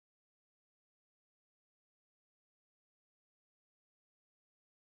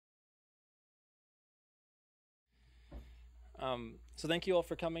So thank you all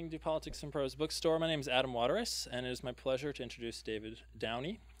for coming to Politics Prose bookstore. My name is Adam Waterous, and it is my pleasure to introduce David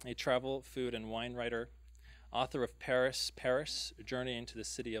Downie, a travel, food, and wine writer, author of Paris, A Journey into the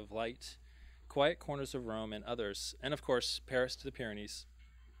City of Light, Quiet Corners of Rome, and others, and of course, Paris to the Pyrenees.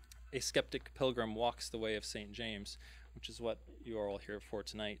 A skeptic pilgrim walks the way of St. James, which is what you are all here for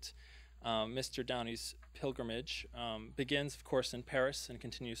tonight. Mr. Downie's pilgrimage begins, of course, in Paris and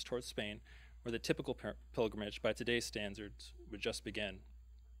continues towards Spain, where the typical pilgrimage, by today's standards, would just begin.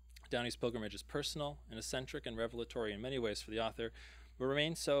 Downie's pilgrimage is personal and eccentric and revelatory in many ways for the author, but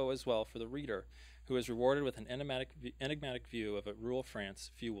remains so as well for the reader, who is rewarded with an enigmatic view of a rural France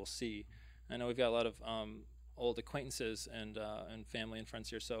few will see. I know we've got a lot of old acquaintances and family and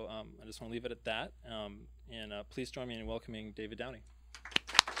friends here, so I just want to leave it at that. Please join me in welcoming David Downie.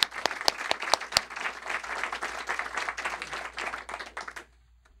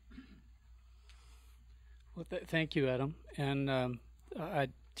 Well, thank you, Adam. And I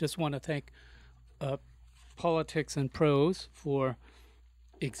just want to thank Politics Prose for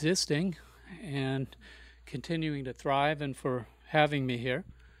existing and continuing to thrive, and for having me here.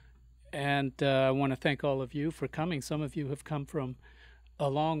 And I want to thank all of you for coming. Some of you have come from a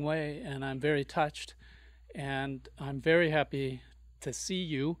long way, and I'm very touched. And I'm very happy to see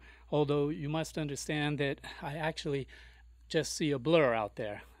you, although you must understand that I actually just see a blur out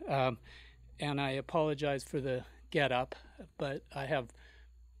there. And I apologize for the get-up, but I have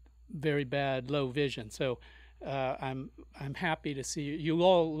very bad low vision. So I'm happy to see you. You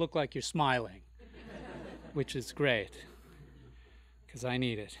all look like you're smiling, which is great, because I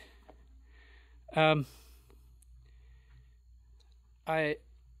need it. I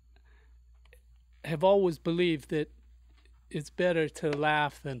have always believed that it's better to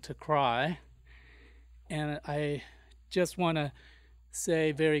laugh than to cry, and I just want to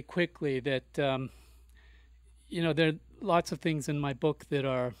say very quickly that there are lots of things in my book that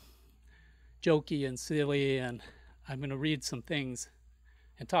are jokey and silly, and I'm going to read some things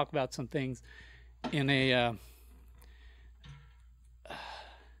and talk about some things in a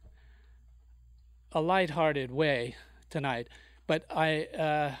lighthearted way tonight. But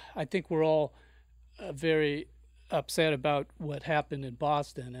I think we're all very upset about what happened in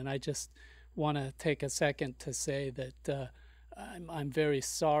Boston, and I just want to take a second to say that I'm very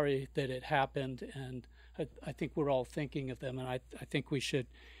sorry that it happened, and I think we're all thinking of them, and I think we should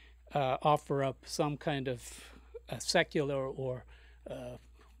offer up some kind of secular or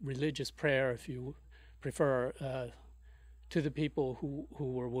religious prayer, if you prefer, to the people who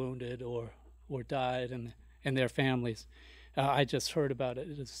were wounded or died, and their families. I just heard about it.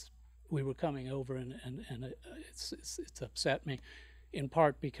 We were coming over, and it's upset me, in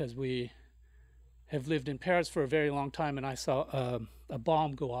part because we have lived in Paris for a very long time, and I saw a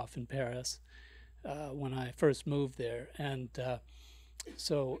bomb go off in Paris when I first moved there, and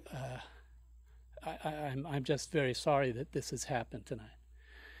so I'm just very sorry that this has happened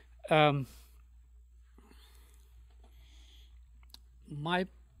tonight. My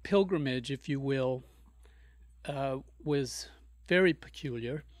pilgrimage, if you will, was very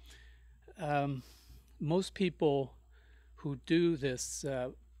peculiar. Most people who do this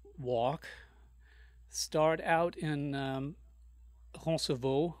walk start out in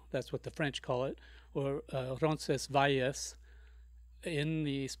Roncevaux, that's what the French call it, or Roncesvalles, in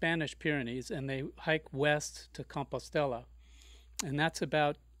the Spanish Pyrenees, and they hike west to Compostela. And that's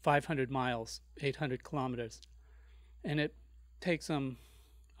about 500 miles, 800 kilometers. And it takes them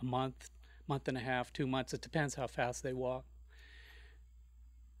a month and a half, 2 months. It depends how fast they walk.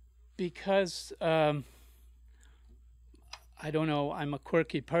 Because, I don't know, I'm a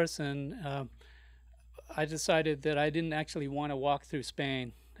quirky person, I decided that I didn't actually want to walk through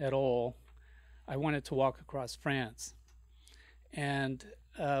Spain at all. I wanted to walk across France. And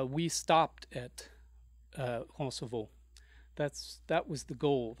we stopped at Roncevaux. That was the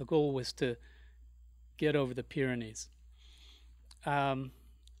goal. The goal was to get over the Pyrenees. The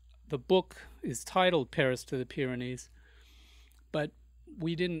book is titled Paris to the Pyrenees, but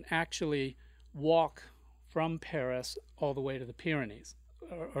we didn't actually walk from Paris all the way to the Pyrenees,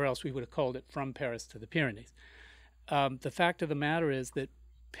 or else we would have called it From Paris to the Pyrenees. The fact of the matter is that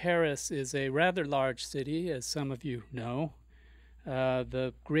Paris is a rather large city, as some of you know.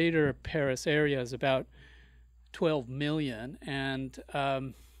 The greater Paris area is about 12 million, and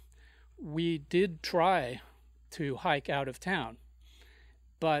we did try to hike out of town.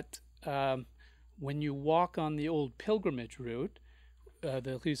 But when you walk on the old pilgrimage route,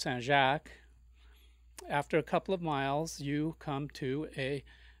 the Rue Saint-Jacques, after a couple of miles, you come to a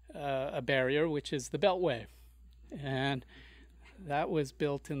barrier, which is the Beltway. And that was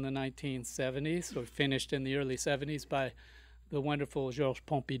built in the 1970s, or finished in the early 70s by the wonderful Georges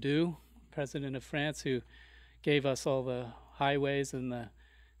Pompidou, president of France, who gave us all the highways and the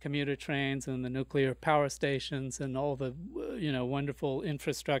commuter trains and the nuclear power stations and all the wonderful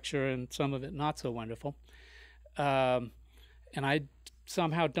infrastructure, and some of it not so wonderful. And I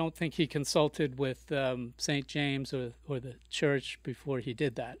somehow don't think he consulted with St. James or the church before he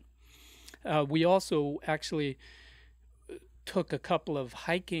did that. We also actually took a couple of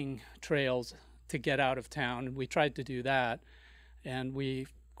hiking trails to get out of town, and we tried to do that. And we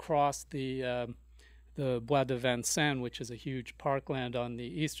crossed the Bois de Vincennes, which is a huge parkland on the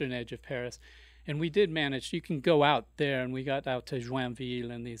eastern edge of Paris. And we did manage, you can go out there, and we got out to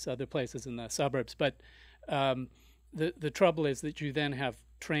Joinville and these other places in the suburbs. But the trouble is that you then have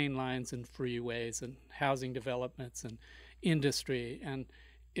train lines and freeways and housing developments and industry, and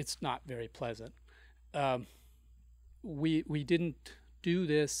it's not very pleasant. We didn't do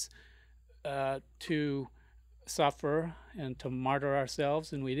this to suffer and to martyr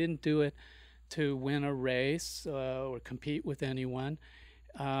ourselves, and we didn't do it to win a race or compete with anyone.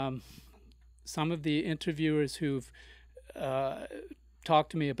 Some of the interviewers who've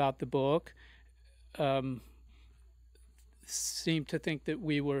talked to me about the book seem to think that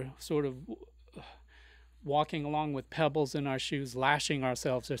we were sort of walking along with pebbles in our shoes, lashing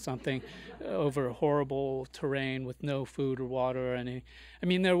ourselves or something over horrible terrain with no food or water or anything. I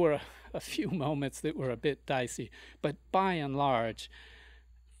mean, there were a few moments that were a bit dicey, but by and large,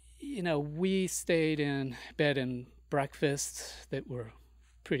 we stayed in bed and breakfasts that were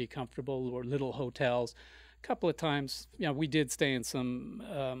pretty comfortable, or little hotels. A couple of times, we did stay in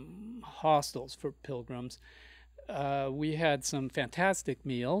some hostels for pilgrims. We had some fantastic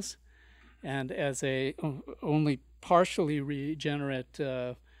meals, and as a only partially regenerate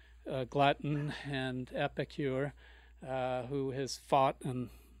glutton and epicure who has fought and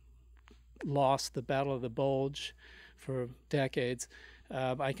lost the Battle of the Bulge for decades,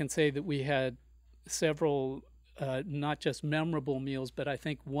 I can say that we had several not just memorable meals, but I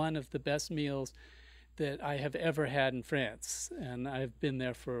think one of the best meals that I have ever had in France, and I've been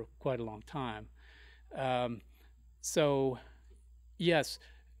there for quite a long time. So, yes,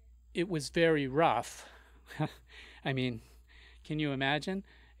 it was very rough. I mean, can you imagine?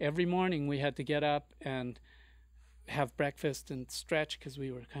 Every morning we had to get up and have breakfast and stretch because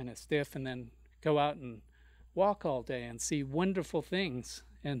we were kind of stiff, and then go out and walk all day and see wonderful things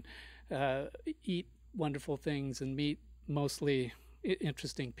and eat wonderful things and meet mostly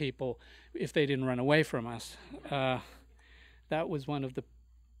interesting people if they didn't run away from us. That was one of the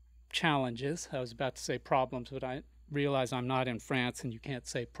challenges. I was about to say problems, but I realize I'm not in France and you can't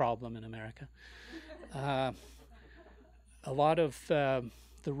say problem in America. A lot of the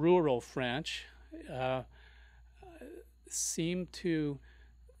rural French seem to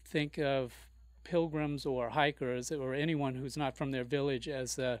think of pilgrims or hikers or anyone who's not from their village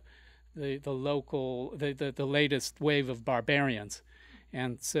as the latest wave of barbarians.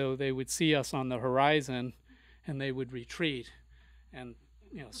 And so they would see us on the horizon and they would retreat and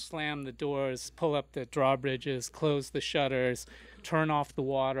slam the doors, pull up the drawbridges, close the shutters, turn off the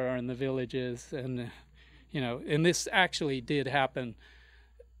water in the villages. And and this actually did happen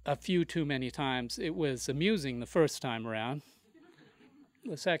a few too many times. It was amusing the first time around.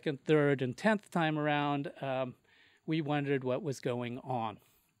 The second, third, and 10th time around, we wondered what was going on.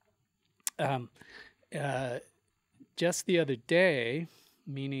 Just the other day,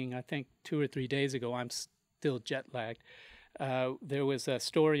 meaning I think 2 or 3 days ago, I'm still jet lagged, there was a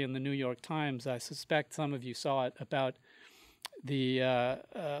story in the New York Times, I suspect some of you saw it, about the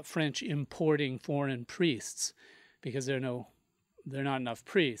French importing foreign priests because there are not enough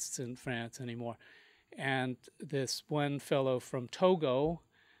priests in France anymore. And this one fellow from Togo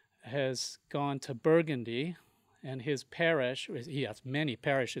has gone to Burgundy, and his parish, he has many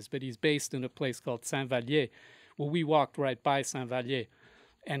parishes, but he's based in a place called Saint-Vallier. Well, we walked right by Saint-Vallier,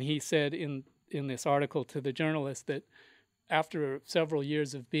 and he said in this article to the journalist that after several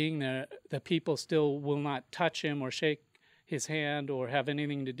years of being there, the people still will not touch him or shake his hand or have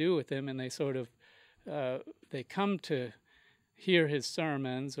anything to do with him, and they sort of, they come to hear his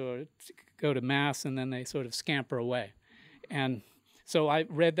sermons or go to Mass, and then they sort of scamper away. And so I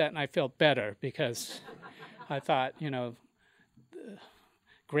read that and I felt better because I thought,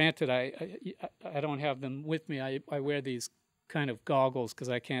 granted, I don't have them with me. I wear these kind of goggles because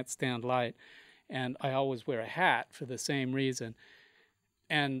I can't stand light. And I always wear a hat for the same reason.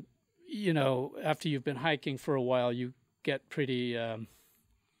 And, after you've been hiking for a while, you get pretty,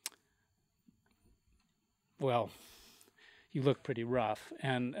 you look pretty rough.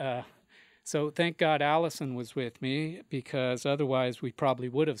 And so thank God Allison was with me, because otherwise we probably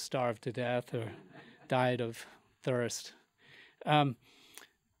would have starved to death or died of thirst. Um,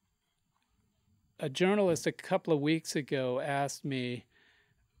 a journalist a couple of weeks ago asked me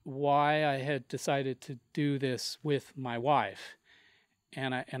why I had decided to do this with my wife.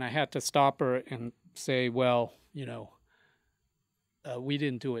 And I had to stop her and say, well, we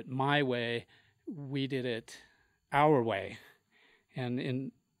didn't do it my way. We did it our way. And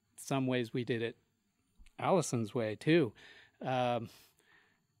in some ways, we did it Allison's way, too.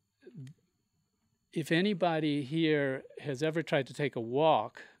 If anybody here has ever tried to take a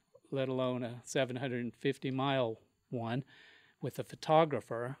walk, let alone a 750-mile one, with a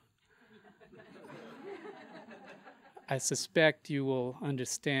photographer, I suspect you will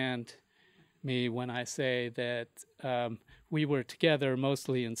understand me when I say that we were together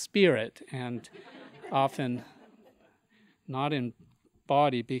mostly in spirit and often not in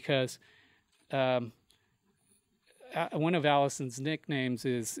body, because one of Allison's nicknames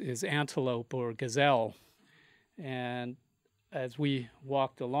is Antelope or Gazelle. And as we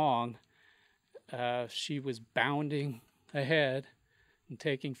walked along, she was bounding ahead and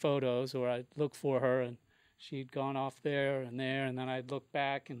taking photos, or I'd look for her and she'd gone off there, and then I'd look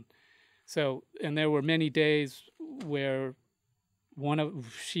back. And there were many days where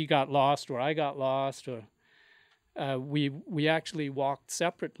she got lost or I got lost, or we actually walked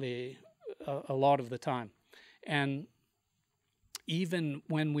separately a lot of the time. And even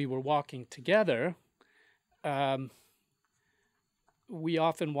when we were walking together, we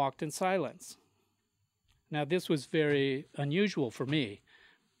often walked in silence. Now, this was very unusual for me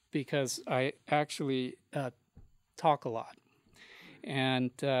because I actually talk a lot.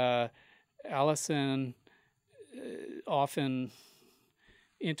 And Allison often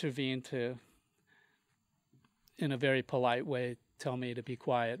intervened to, in a very polite way, tell me to be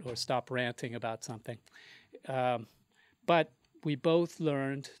quiet or stop ranting about something. But we both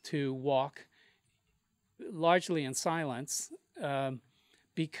learned to walk largely in silence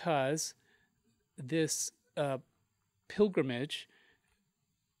because this pilgrimage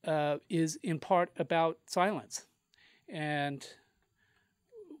is in part about silence. And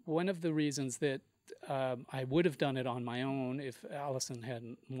one of the reasons that I would have done it on my own if Allison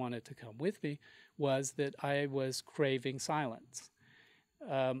hadn't wanted to come with me was that I was craving silence.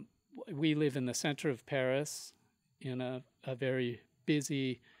 We live in the center of Paris, in a very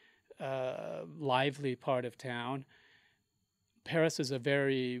busy, lively part of town. Paris is a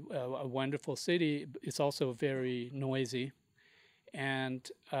very a wonderful city. It's also very noisy. And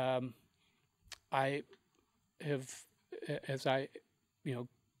I have, as I,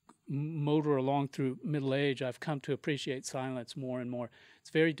 motor along through middle age, I've come to appreciate silence more and more. It's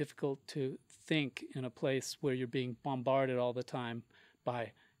very difficult to think in a place where you're being bombarded all the time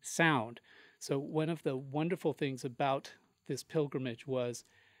by sound. So one of the wonderful things about this pilgrimage was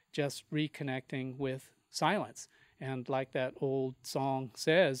just reconnecting with silence. And like that old song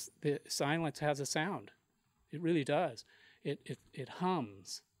says, the silence has a sound. It really does. It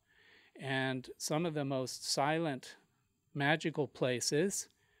hums. And some of the most silent, magical places,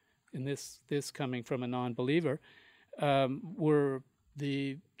 and this coming from a non-believer, were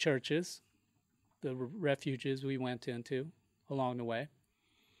the churches, the refuges we went into along the way.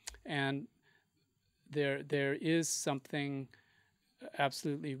 And there is something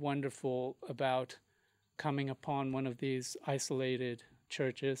absolutely wonderful about coming upon one of these isolated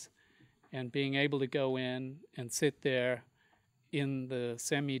churches and being able to go in and sit there in the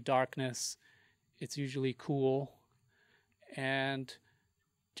semi-darkness. It's usually cool, and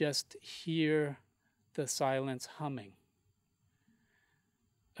just hear the silence humming.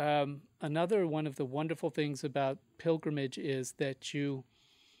 Another one of the wonderful things about pilgrimage is that you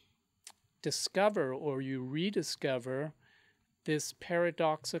discover or you rediscover this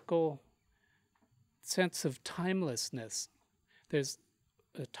paradoxical sense of timelessness. There's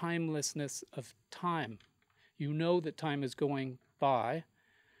a timelessness of time. You know that time is going by,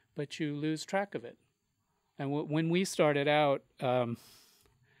 but you lose track of it. And when we started out,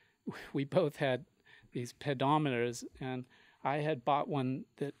 we both had these pedometers, and I had bought one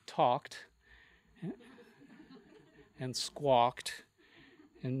that talked and squawked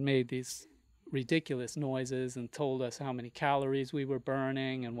and made these ridiculous noises and told us how many calories we were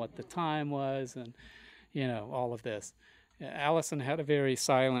burning and what the time was, and all of this. Allison had a very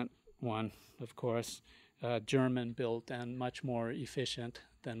silent one, of course, German built and much more efficient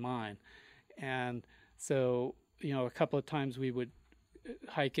than mine. And so, a couple of times we would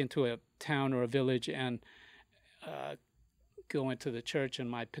hike into a town or a village and go into the church, and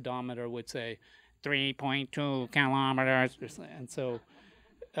my pedometer would say 3.2 kilometers. And so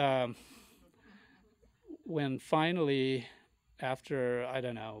when finally, after,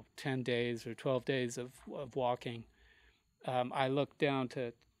 10 days or 12 days of walking, I looked down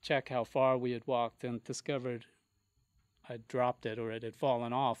to check how far we had walked and discovered I'd dropped it, or it had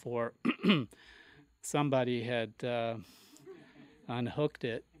fallen off, or somebody had unhooked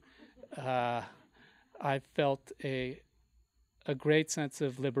it. I felt a great sense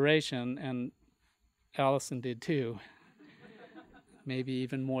of liberation, and Allison did too, maybe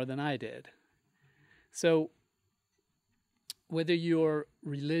even more than I did. So whether you're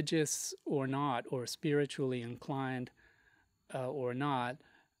religious or not, or spiritually inclined or not,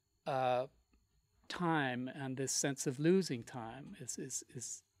 time and this sense of losing time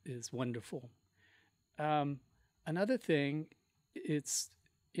is wonderful. Another thing, it's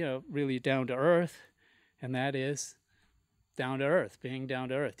really down to earth, and that is down to earth, being down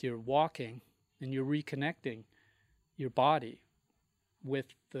to earth. You're walking and you're reconnecting your body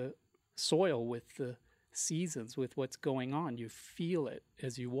with the soil, with the seasons, with what's going on. You feel it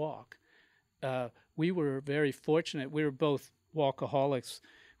as you walk. We were very fortunate. We were both walkaholics.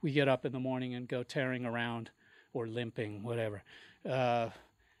 We get up in the morning and go tearing around, or limping, whatever,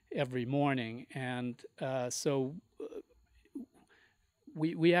 every morning. And so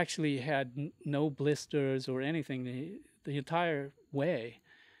we actually had no blisters or anything the entire way.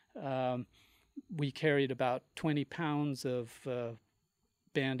 We carried about 20 pounds of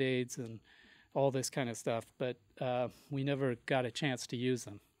Band-Aids and all this kind of stuff, but we never got a chance to use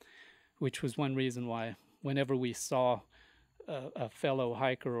them, which was one reason why whenever we saw a fellow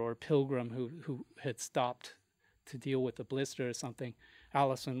hiker or pilgrim who had stopped to deal with a blister or something,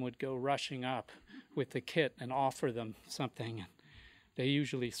 Allison would go rushing up with the kit and offer them something. And they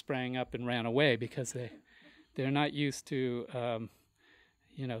usually sprang up and ran away because they're not used to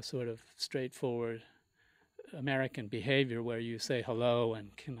sort of straightforward American behavior where you say hello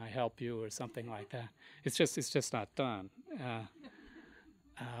and can I help you or something like that. It's just not done.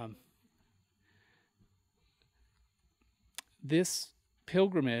 This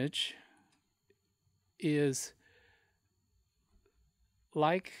pilgrimage is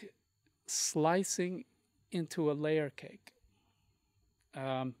like slicing into a layer cake,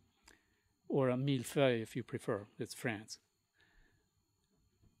 or a millefeuille if you prefer. It's France.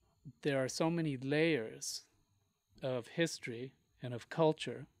 There are so many layers of history and of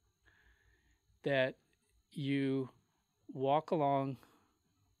culture that you walk along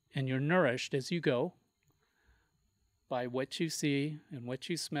and you're nourished as you go by what you see and what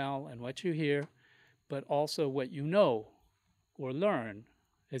you smell and what you hear, but also what you know or learn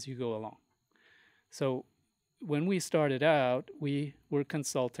as you go along. So when we started out, we were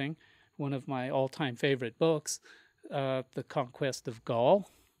consulting one of my all-time favorite books, The Conquest of Gaul,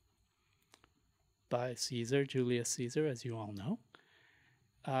 by Julius Caesar, as you all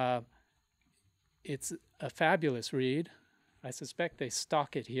know. It's a fabulous read. I suspect they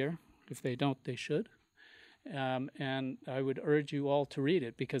stock it here. If they don't, they should. And I would urge you all to read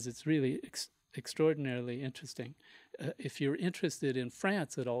it because it's really extraordinarily interesting. If you're interested in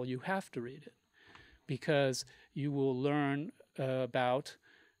France at all, you have to read it because you will learn about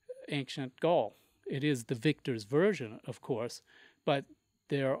ancient Gaul. It is the victor's version, of course, but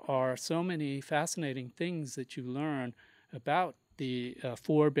there are so many fascinating things that you learn about the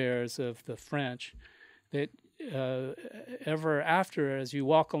forebears of the French that ever after, as you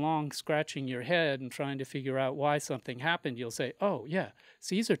walk along scratching your head and trying to figure out why something happened, you'll say, oh, yeah,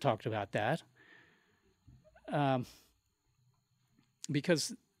 Caesar talked about that.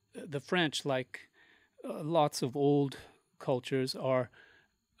 Because the French, like lots of old cultures, are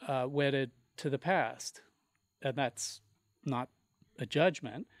wedded to the past. And that's not a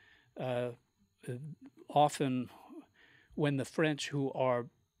judgment. Often when the French, who are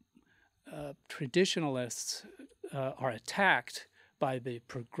traditionalists, are attacked by the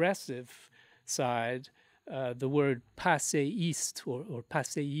progressive side, the word passéiste or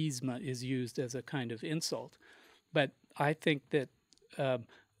passéisme is used as a kind of insult. But I think that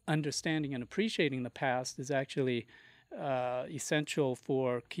understanding and appreciating the past is actually essential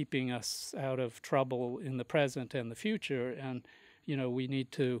for keeping us out of trouble in the present and the future. And, we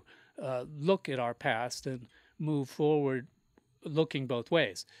need to look at our past and move forward looking both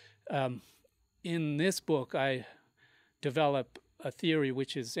ways. In this book, I develop a theory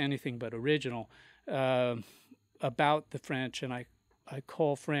which is anything but original about the French, and I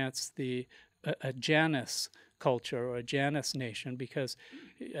call France a Janus culture or a Janus nation because,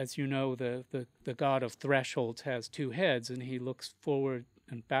 as you know, the god of thresholds has two heads, and he looks forward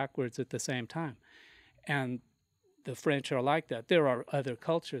and backwards at the same time. And the French are like that. There are other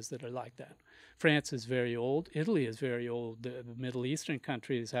cultures that are like that. France is very old. Italy is very old. The Middle Eastern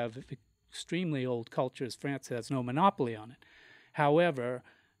countries have extremely old cultures. France has no monopoly on it. However,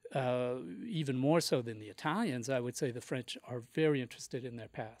 even more so than the Italians, I would say the French are very interested in their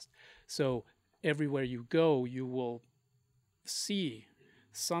past. So everywhere you go, you will see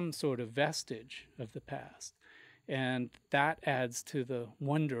some sort of vestige of the past. And that adds to the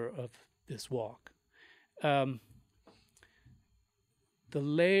wonder of this walk. The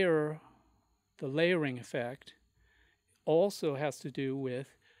layering effect also has to do with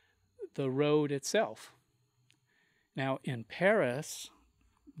the road itself. Now, in Paris,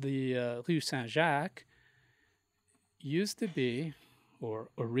 the Rue Saint-Jacques used to be, or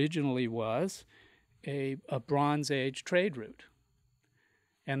originally was, a Bronze Age trade route.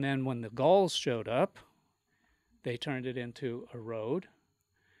 And then when the Gauls showed up, they turned it into a road.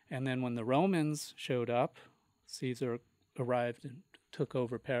 And then when the Romans showed up, Caesar arrived and took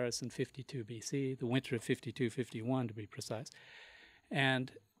over Paris in 52 BC, the winter of 52-51 to be precise.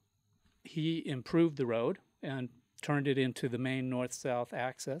 And he improved the road and turned it into the main north-south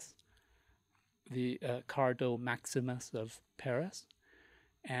axis, the Cardo Maximus of Paris,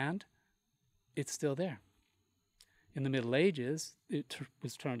 and it's still there. In the Middle Ages, it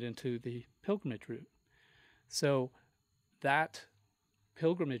was turned into the pilgrimage route. So that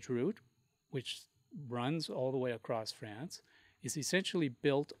pilgrimage route, which runs all the way across France, is essentially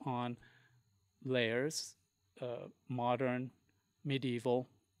built on layers, modern, medieval,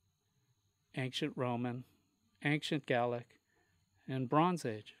 ancient Roman, ancient Gallic, and Bronze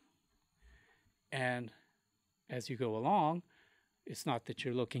Age. And as you go along, it's not that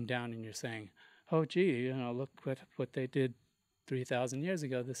you're looking down and you're saying, oh, gee, look what they did 3,000 years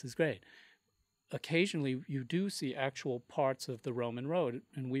ago. This is great. Occasionally, you do see actual parts of the Roman road,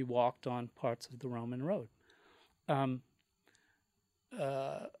 and we walked on parts of the Roman road. In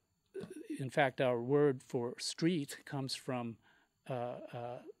fact, our word for street comes from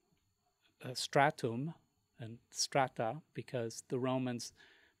stratum and strata, because the Romans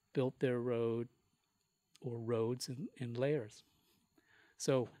built their road or roads in layers.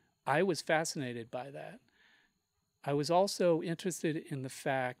 So I was fascinated by that. I was also interested in the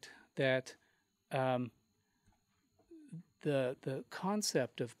fact that the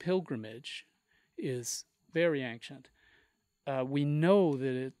concept of pilgrimage is very ancient. We know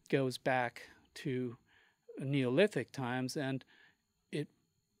that it goes back to Neolithic times, and it,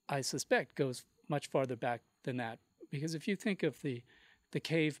 I suspect, goes much farther back than that. Because if you think of the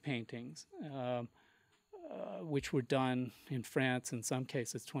cave paintings, which were done in France in some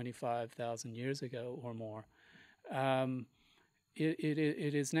cases 25,000 years ago or more,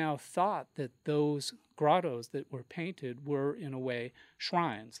 it is now thought that those grottos that were painted were, in a way,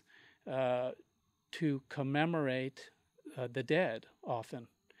 shrines to commemorate the dead, often.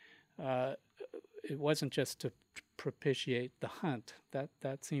 It wasn't just to propitiate the hunt.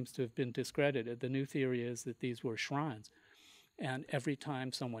 That seems to have been discredited. The new theory is that these were shrines. And every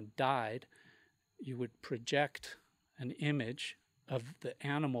time someone died, you would project an image of the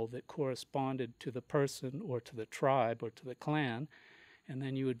animal that corresponded to the person or to the tribe or to the clan, and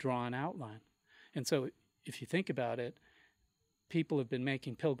then you would draw an outline. And so if you think about it, people have been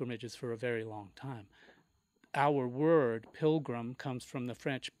making pilgrimages for a very long time. Our word pilgrim comes from the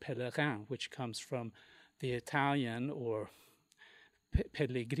French pèlerin, which comes from the Italian or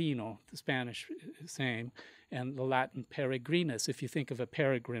pellegrino, the Spanish same, and the Latin peregrinus. If you think of a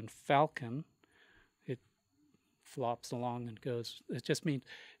peregrine falcon, it flops along and goes. It just means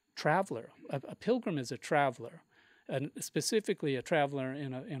traveler. A pilgrim is a traveler, and specifically a traveler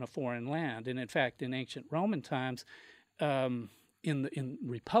in a foreign land. And in fact, in ancient Roman times, in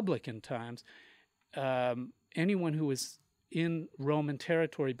Republican times, anyone who was in Roman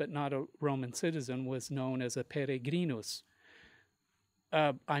territory but not a Roman citizen was known as a peregrinus.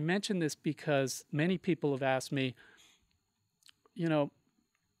 I mention this because many people have asked me, you're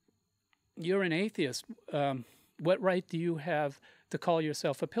an atheist. What right do you have to call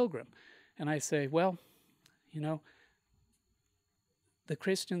yourself a pilgrim? And I say, well, the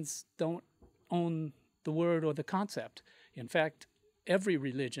Christians don't own the word or the concept. In fact, every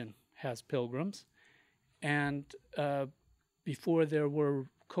religion has pilgrims. And before there were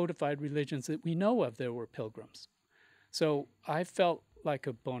codified religions that we know of, there were pilgrims. So I felt like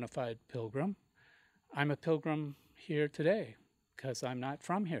a bona fide pilgrim. I'm a pilgrim here today because I'm not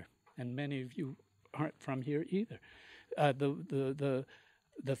from here, and many of you aren't from here either. The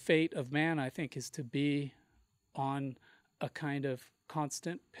fate of man, I think, is to be on a kind of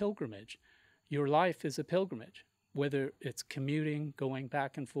constant pilgrimage. Your life is a pilgrimage, whether it's commuting, going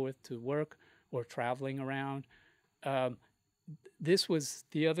back and forth to work, or traveling around. This was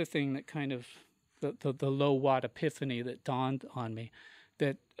the other thing that kind of, the low-watt epiphany that dawned on me,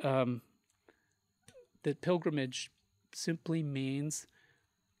 that that pilgrimage simply means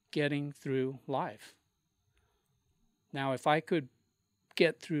getting through life. Now, if I could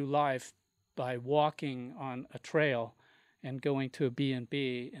get through life by walking on a trail and going to a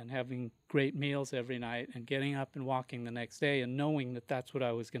B&B and having great meals every night and getting up and walking the next day and knowing that that's what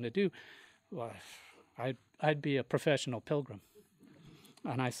I was going to do, well, I'd be a professional pilgrim.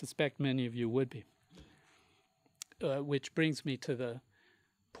 And I suspect many of you would be. Which brings me to the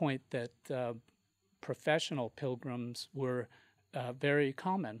point that professional pilgrims were very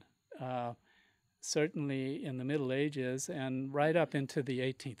common, certainly in the Middle Ages and right up into the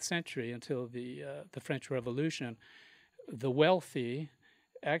 18th century until the French Revolution. The wealthy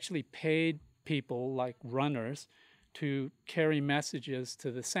actually paid people like runners to carry messages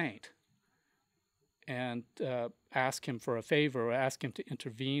to the saint and ask him for a favor or ask him to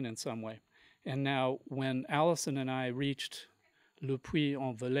intervene in some way. And now when Alison and I reached Le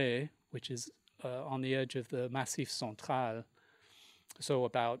Puy-en-Velay, which is on the edge of the Massif Central, so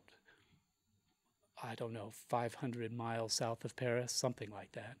about, 500 miles south of Paris, something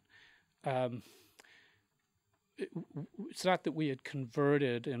like that. It's not that we had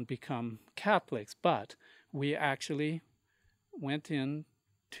converted and become Catholics, but we actually went in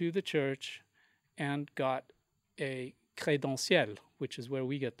to the church and got a crédentiel, which is where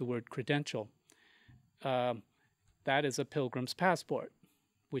we get the word credential. That is a pilgrim's passport,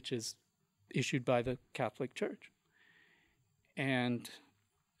 which is issued by the Catholic Church. And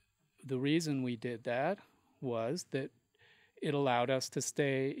the reason we did that was that it allowed us to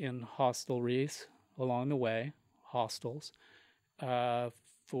stay in hostelries along the way, hostels,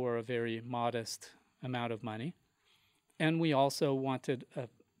 for a very modest amount of money. And we also wanted a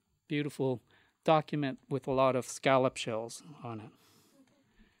beautiful document with a lot of scallop shells on it.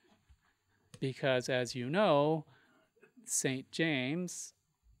 Because, as you know, St. James,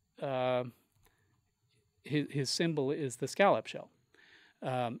 his symbol is the scallop shell.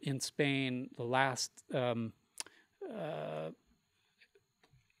 In Spain, the last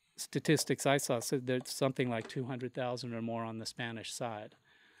statistics I saw said there's something like 200,000 or more on the Spanish side.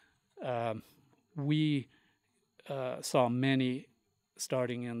 We saw many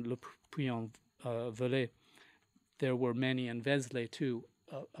starting in Le Puy-en-Velay. There were many in Vézelay too,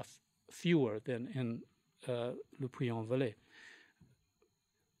 fewer than in Le Puy-en-Velay.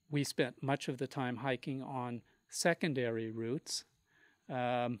 We spent much of the time hiking on secondary routes,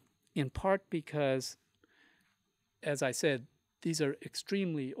 in part because, as I said, these are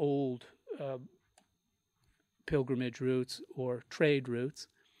extremely old pilgrimage routes or trade routes,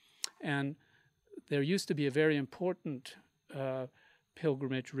 and there used to be a very important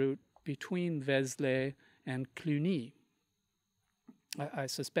pilgrimage route between Vézelay and Cluny. I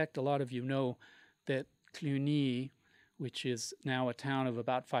suspect a lot of you know that Cluny, which is now a town of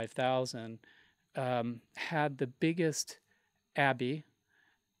about 5,000, had the biggest abbey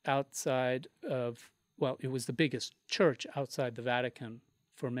outside of, well, it was the biggest church outside the Vatican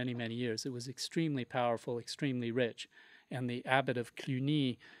for many, many years. It was extremely powerful, extremely rich. And the abbot of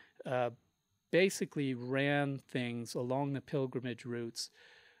Cluny basically ran things along the pilgrimage routes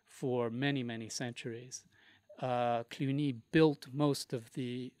for many, many centuries. Cluny built most of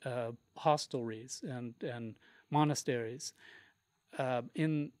the hostelries and monasteries.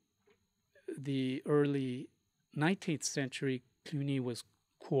 In the early 19th century, Cluny was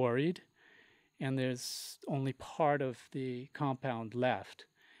quarried, and there's only part of the compound left.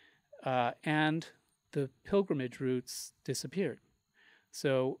 And the pilgrimage routes disappeared.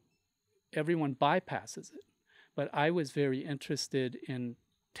 So everyone bypasses it. But I was very interested in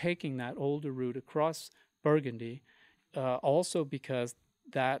taking that older route across Burgundy, also because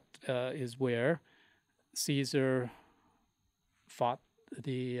that is where Caesar fought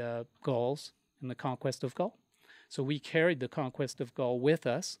the Gauls in the conquest of Gaul. So we carried the conquest of Gaul with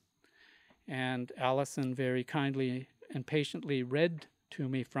us, and Alison very kindly and patiently read to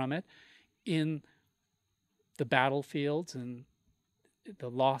me from it in the battlefields and the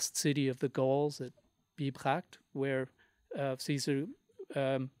lost city of the Gauls at Bibracte, where Caesar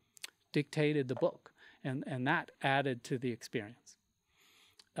dictated the book, and that added to the experience.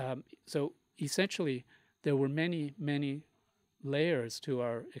 So essentially, there were many, many layers to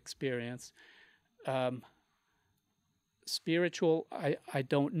our experience. Spiritual, I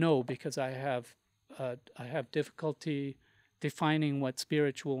don't know, because I have difficulty defining what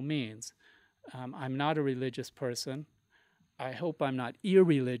spiritual means. I'm not a religious person. I hope I'm not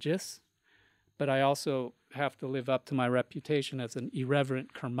irreligious, but I also have to live up to my reputation as an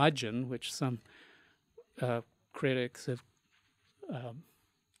irreverent curmudgeon, which some critics have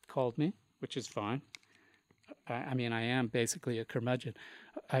called me, which is fine. I mean, I am basically a curmudgeon.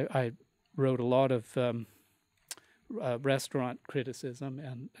 I wrote a lot of restaurant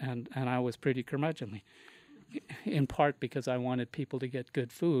criticism, and I was pretty curmudgeonly, in part because I wanted people to get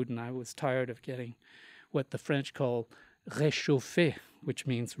good food, and I was tired of getting what the French call réchauffé, which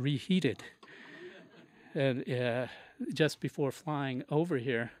means reheated. And just before flying over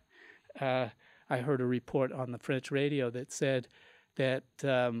here, I heard a report on the French radio that said that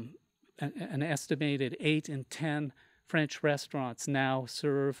an estimated 8 in 10 French restaurants now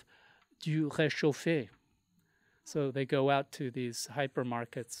serve du réchauffé. So they go out to these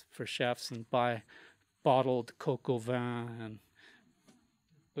hypermarkets for chefs and buy bottled coq au vin and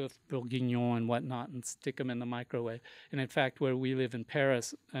boeuf bourguignon and whatnot and stick them in the microwave. And in fact, where we live in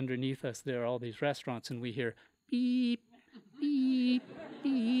Paris, underneath us, there are all these restaurants, and we hear beep, beep,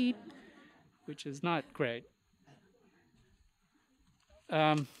 beep, which is not great.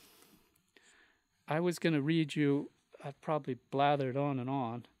 I was going to read you, I've probably blathered on and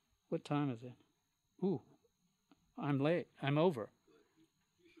on. What time is it? Ooh, I'm late. I'm over.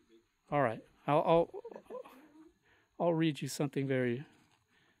 All right. I'll read you something very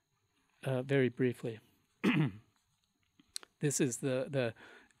briefly. This is the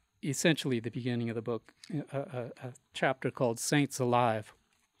essentially the beginning of the book, a chapter called Saints Alive.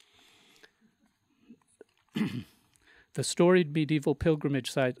 The storied medieval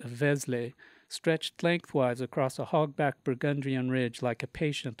pilgrimage site of Vézelay stretched lengthwise across a hogback Burgundian ridge like a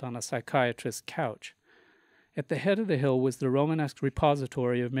patient on a psychiatrist's couch. At the head of the hill was the Romanesque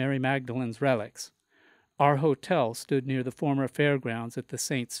repository of Mary Magdalene's relics. Our hotel stood near the former fairgrounds at the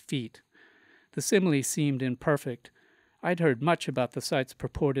saint's feet. The simile seemed imperfect. I'd heard much about the site's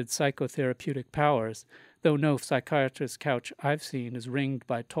purported psychotherapeutic powers, though no psychiatrist's couch I've seen is ringed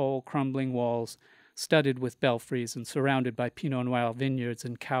by tall, crumbling walls, studded with belfries and surrounded by Pinot Noir vineyards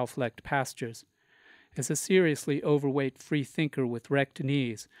and cow-flecked pastures. As a seriously overweight free thinker with wrecked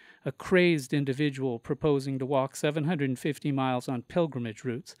knees, a crazed individual proposing to walk 750 miles on pilgrimage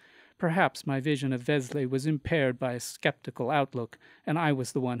routes, perhaps my vision of Vézelay was impaired by a skeptical outlook, and I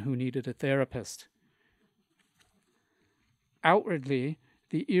was the one who needed a therapist. Outwardly,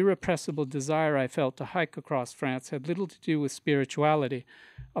 the irrepressible desire I felt to hike across France had little to do with spirituality,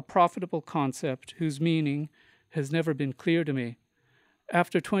 a profitable concept whose meaning has never been clear to me.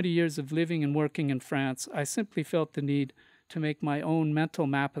 After 20 years of living and working in France, I simply felt the need to make my own mental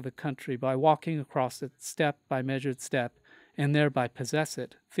map of the country by walking across it step by measured step, and thereby possess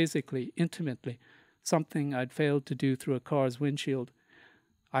it, physically, intimately, something I'd failed to do through a car's windshield.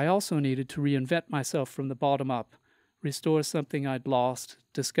 I also needed to reinvent myself from the bottom up, restore something I'd lost,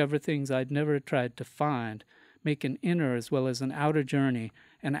 discover things I'd never tried to find, make an inner as well as an outer journey,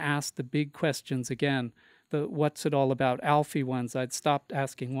 and ask the big questions again, the what's it all about Alfie ones I'd stopped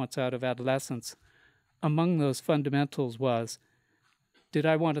asking once out of adolescence. Among those fundamentals was, did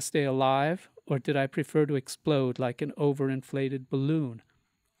I want to stay alive, or did I prefer to explode like an overinflated balloon?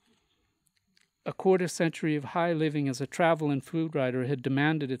 A quarter century of high living as a travel and food writer had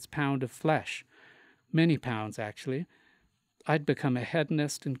demanded its pound of flesh. Many pounds, actually. I'd become a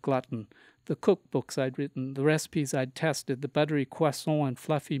hedonist and glutton. The cookbooks I'd written, the recipes I'd tested, the buttery croissants and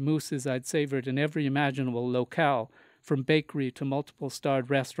fluffy mousses I'd savored in every imaginable locale, from bakery to multiple-starred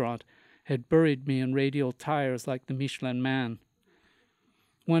restaurant, had buried me in radial tires like the Michelin Man.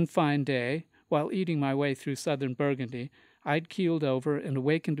 One fine day, while eating my way through southern Burgundy, I'd keeled over and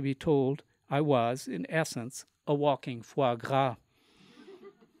awakened to be told I was, in essence, a walking foie gras.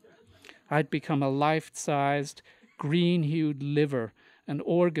 I'd become a life-sized, green-hued liver, an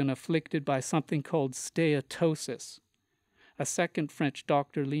organ afflicted by something called steatosis. A second French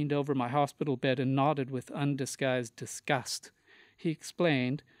doctor leaned over my hospital bed and nodded with undisguised disgust. He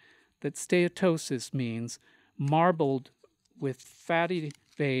explained that steatosis means marbled with fatty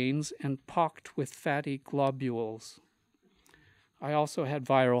veins and pocked with fatty globules. I also had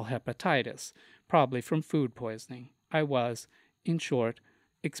viral hepatitis, probably from food poisoning. I was, in short,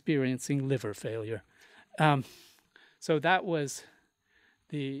 experiencing liver failure. So that was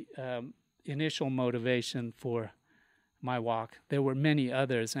the initial motivation for my walk. There were many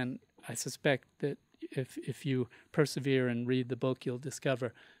others, and I suspect that if you persevere and read the book, you'll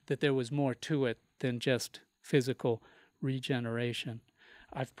discover that there was more to it than just physical regeneration.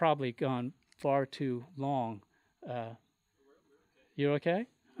 I've probably gone far too long. You okay?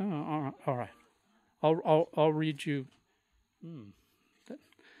 Oh, all right. I'll read you.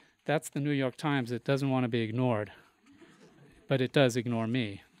 That's the New York Times. It doesn't want to be ignored, but it does ignore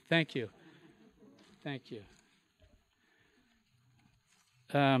me. Thank you. Thank you.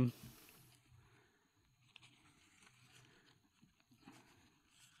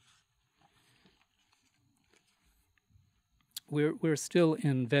 We're still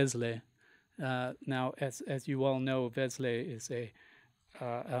in Vézelay, Now, as you all know, Vézelay is a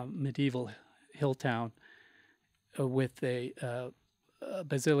medieval hill town with a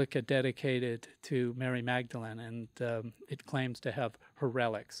basilica dedicated to Mary Magdalene, and it claims to have her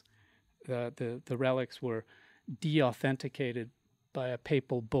relics. The relics were de-authenticated by a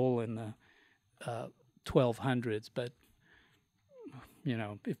papal bull in the 1200s, but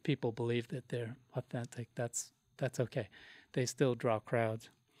if people believe that they're authentic, that's okay. They still draw crowds.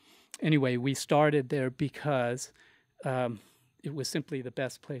 Anyway, we started there because it was simply the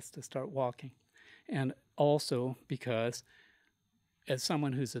best place to start walking, and also because, as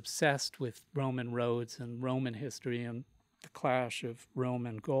someone who's obsessed with Roman roads and Roman history and the clash of Rome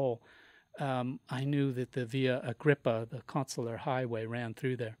and Gaul, I knew that the Via Agrippa, the consular highway, ran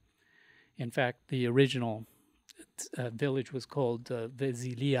through there. In fact, the original village was called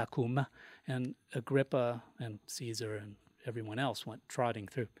Vesiliacum, and Agrippa and Caesar and everyone else went trotting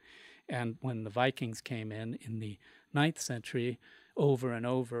through. And when the Vikings came in the 9th century, over and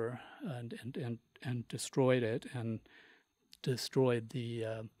over, and destroyed it, and destroyed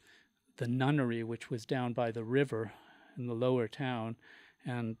the nunnery, which was down by the river in the lower town,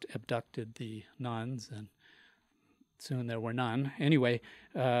 and abducted the nuns, and soon there were none. Anyway,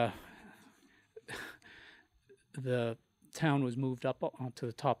 the town was moved up onto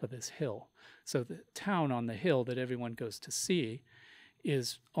the top of this hill. So the town on the hill that everyone goes to see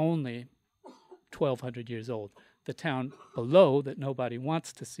is only 1,200 years old. The town below that nobody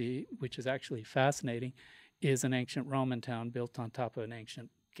wants to see, which is actually fascinating, is an ancient Roman town built on top of an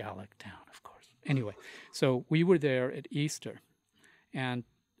ancient Gallic town, of course. Anyway, so we were there at Easter, and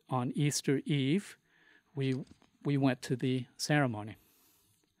on Easter Eve, we went to the ceremony,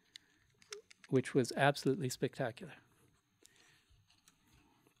 which was absolutely spectacular.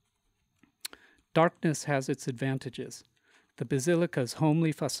 Darkness has its advantages. The basilica's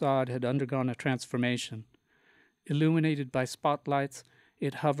homely facade had undergone a transformation. Illuminated by spotlights,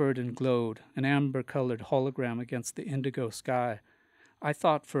 it hovered and glowed, an amber-colored hologram against the indigo sky. I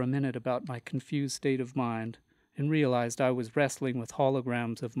thought for a minute about my confused state of mind and realized I was wrestling with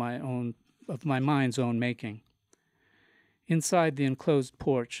holograms of my mind's own making. Inside the enclosed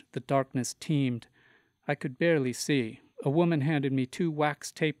porch, the darkness teemed. I could barely see. A woman handed me 2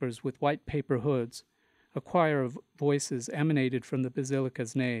 wax tapers with white paper hoods. A choir of voices emanated from the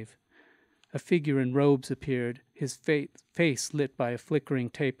basilica's nave. A figure in robes appeared, his face lit by a flickering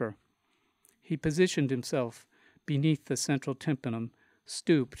taper. He positioned himself beneath the central tympanum,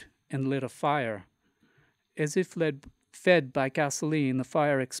 stooped, and lit a fire. As if fed by gasoline, the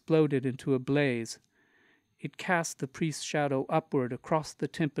fire exploded into a blaze. It cast the priest's shadow upward across the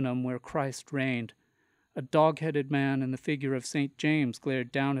tympanum where Christ reigned. A dog-headed man in the figure of St. James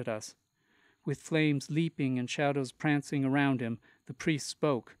glared down at us. With flames leaping and shadows prancing around him, the priest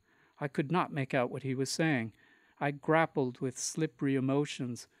spoke. I could not make out what he was saying. I grappled with slippery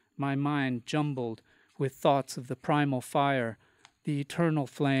emotions, my mind jumbled with thoughts of the primal fire, the eternal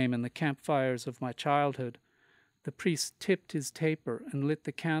flame, and the campfires of my childhood. The priest tipped his taper and lit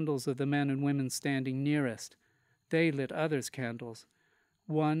the candles of the men and women standing nearest. They lit others' candles.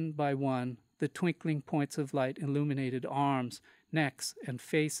 One by one, the twinkling points of light illuminated arms, necks, and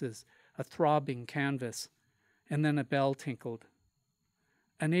faces, a throbbing canvas. And then a bell tinkled.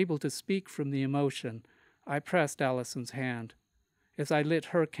 Unable to speak from the emotion, I pressed Allison's hand. As I lit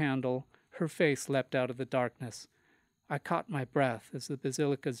her candle, her face leapt out of the darkness. I caught my breath as the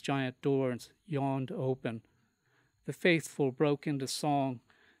basilica's giant doors yawned open. The faithful broke into song,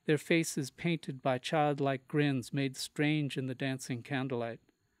 their faces painted by childlike grins made strange in the dancing candlelight.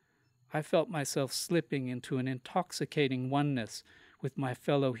 I felt myself slipping into an intoxicating oneness with my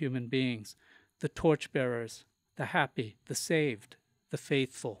fellow human beings, the torchbearers, the happy, the saved, the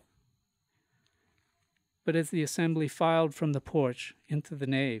faithful. But as the assembly filed from the porch into the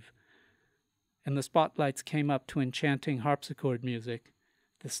nave, and the spotlights came up to enchanting harpsichord music,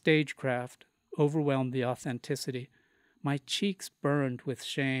 the stagecraft overwhelmed the authenticity. My cheeks burned with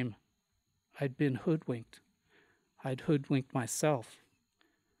shame. I'd been hoodwinked. I'd hoodwinked myself.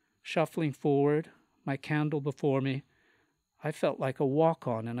 Shuffling forward, my candle before me, I felt like a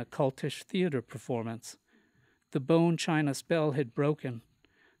walk-on in a cultish theater performance. The bone china spell had broken.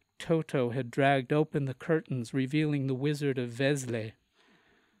 Toto had dragged open the curtains, revealing the wizard of Vézelay.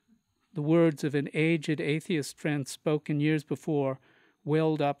 The words of an aged atheist friend spoken years before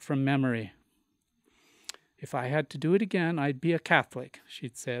welled up from memory. If I had to do it again, I'd be a Catholic,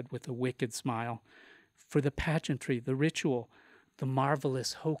 she'd said with a wicked smile. For the pageantry, the ritual, the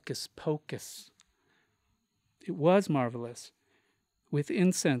marvelous hocus pocus. It was marvelous. With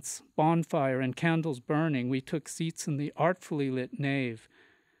incense, bonfire, and candles burning, we took seats in the artfully lit nave.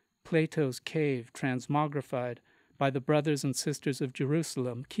 Plato's cave transmogrified by the brothers and sisters of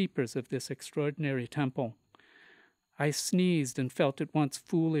Jerusalem, keepers of this extraordinary temple. I sneezed and felt at once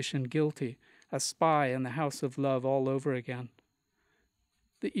foolish and guilty, a spy in the house of love all over again.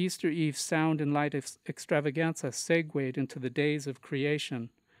 The Easter Eve sound and light extravaganza segued into the days of creation,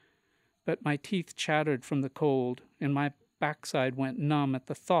 but my teeth chattered from the cold, and my backside went numb at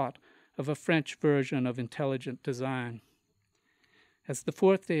the thought of a French version of intelligent design. As the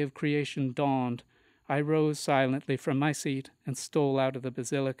fourth day of creation dawned, I rose silently from my seat and stole out of the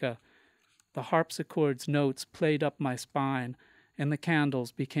basilica. The harpsichord's notes played up my spine, and the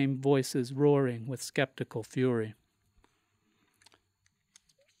candles became voices roaring with skeptical fury.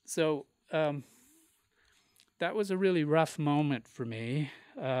 So that was a really rough moment for me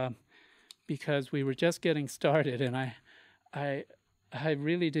because we were just getting started, and I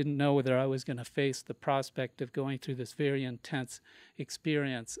really didn't know whether I was going to face the prospect of going through this very intense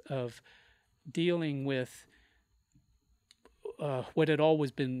experience of dealing with what had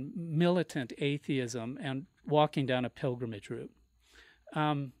always been militant atheism and walking down a pilgrimage route.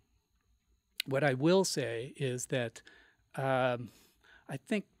 What I will say is that I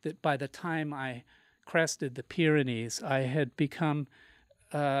think that by the time I crested the Pyrenees, I had become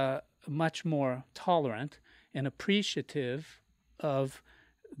much more tolerant and appreciative of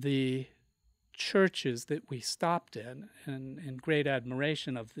the churches that we stopped in great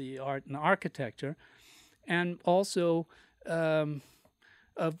admiration of the art and architecture, and also of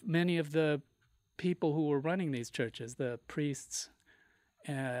many of the people who were running these churches, the priests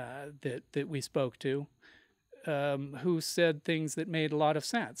that we spoke to, who said things that made a lot of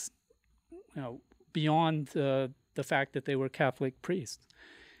sense, beyond the fact that they were Catholic priests.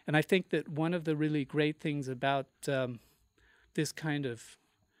 And I think that one of the really great things about this kind of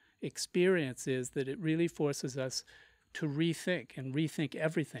experience is that it really forces us to rethink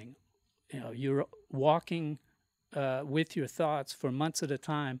everything. You're walking with your thoughts for months at a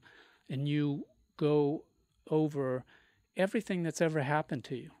time, and you go over everything that's ever happened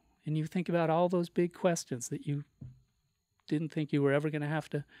to you. And you think about all those big questions that you didn't think you were ever going to have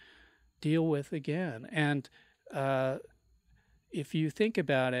to deal with again. And if you think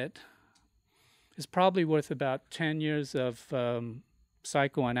about it, it's probably worth about 10 years of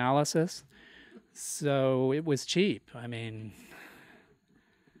psychoanalysis. So it was cheap. I mean,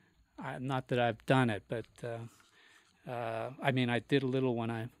 not that I've done it, but I did a little when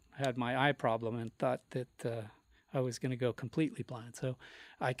I had my eye problem and thought that I was going to go completely blind. So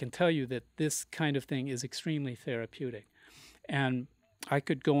I can tell you that this kind of thing is extremely therapeutic. And I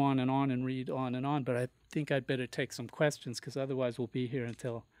could go on and read on, but I think I'd better take some questions because otherwise we'll be here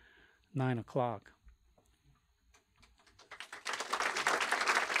until 9 o'clock.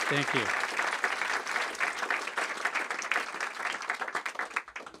 Thank you. You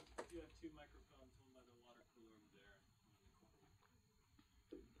have two microphones, one by the water cooler over there.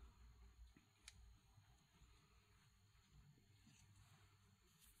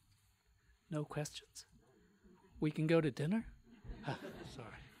 No questions? We can go to dinner?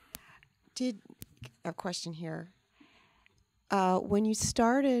 Sorry. A question here. When you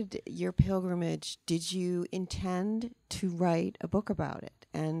started your pilgrimage, did you intend to write a book about it?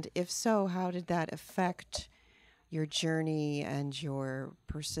 And if so, how did that affect your journey and your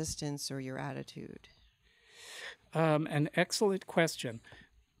persistence or your attitude? An excellent question.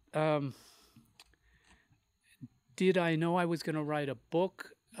 Did I know I was going to write a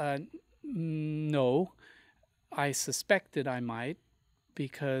book? No. I suspected I might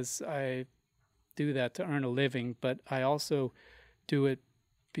because I do that to earn a living, but I also do it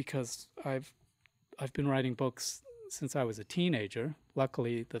because I've been writing books since I was a teenager.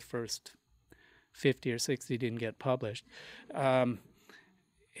 Luckily, the first 50 or 60 didn't get published. And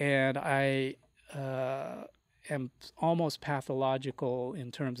I am almost pathological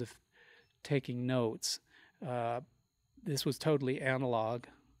in terms of taking notes. This was totally analog.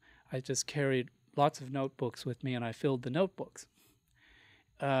 I just carried lots of notebooks with me, and I filled the notebooks.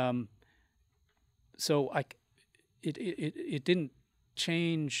 So it didn't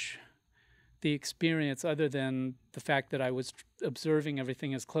change the experience other than the fact that I was observing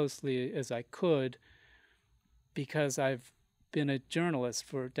everything as closely as I could because I've been a journalist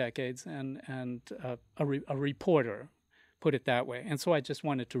for decades and a reporter, put it that way. And so I just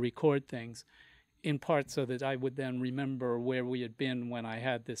wanted to record things in part so that I would then remember where we had been when I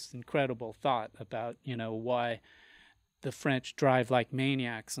had this incredible thought about, why the French drive like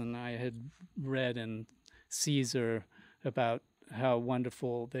maniacs. And I had read in Caesar about how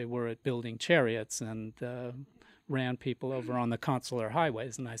wonderful they were at building chariots and ran people over on the consular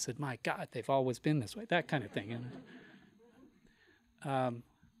highways. And I said, my God, they've always been this way, that kind of thing.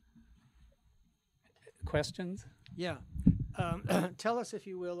 questions? Yeah. Tell us, if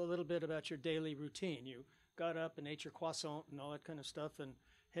you will, a little bit about your daily routine. You got up and ate your croissant and all that kind of stuff and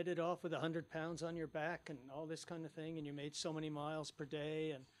headed off with 100 pounds on your back and all this kind of thing, and you made so many miles per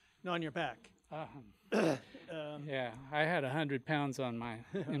day and on your back. Yeah, I had 100 pounds on my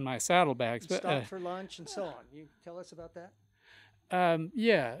in my saddlebags. But Stop for lunch and so on. You tell us about that?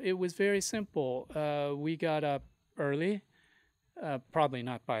 yeah, it was very simple. We got up early, probably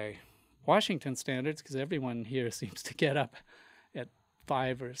not by Washington standards, because everyone here seems to get up at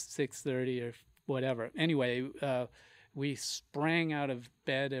 5 or 6:30 or whatever. Anyway, we sprang out of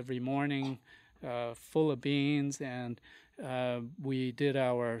bed every morning, full of beans, and we did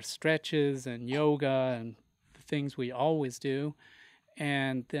our stretches and yoga and the things we always do,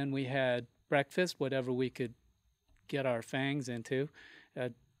 and then we had breakfast, whatever we could get our fangs into,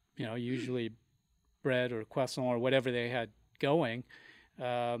 usually bread or croissant or whatever they had going,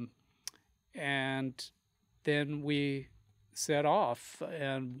 and then we set off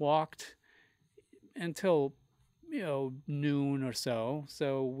and walked until noon or so.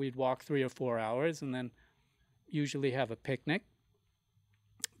 So we'd walk 3 or 4 hours and then usually have a picnic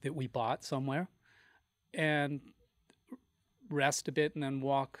that we bought somewhere and rest a bit and then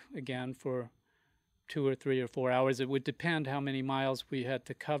walk again for 2 or 3 or 4 hours. It would depend how many miles we had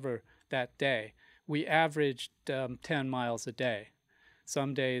to cover that day. We averaged 10 miles a day.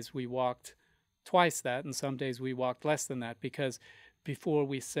 Some days we walked twice that, and some days we walked less than that, because before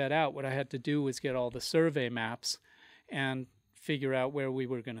we set out, what I had to do was get all the survey maps and figure out where we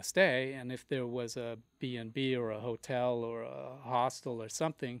were going to stay, and if there was a B&B or a hotel or a hostel or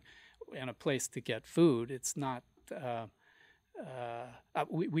something, and a place to get food. It's not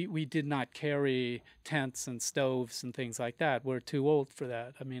we did not carry tents and stoves and things like that. We're too old for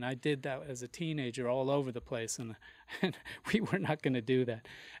that. I mean, I did that as a teenager all over the place, and we were not going to do that.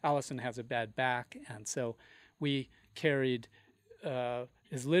 Allison has a bad back, and so we carried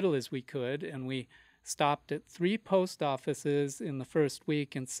as little as we could, and we stopped at 3 post offices in the first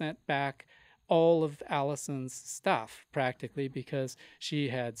week and sent back all of Allison's stuff, practically, because she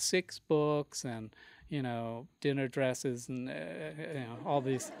had 6 books and dinner dresses and all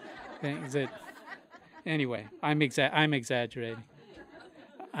these things that. Anyway, I'm exaggerating.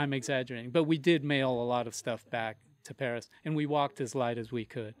 But we did mail a lot of stuff back to Paris, and we walked as light as we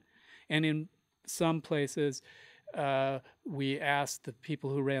could. And in some places, we asked the people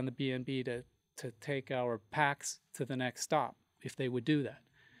who ran the B&B to take our packs to the next stop, if they would do that.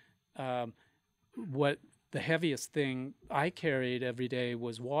 What the heaviest thing I carried every day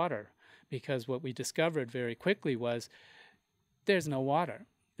was water, because what we discovered very quickly was there's no water.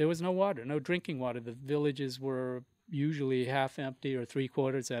 There was no water, no drinking water. The villages were usually half empty or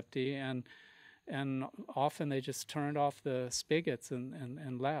 3/4 empty, and often they just turned off the spigots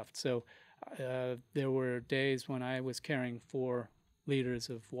and left. So there were days when I was carrying 4 liters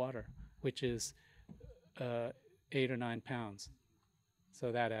of water, which is 8 or 9 pounds.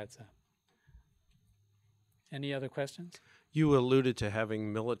 So that adds up. Any other questions? You alluded to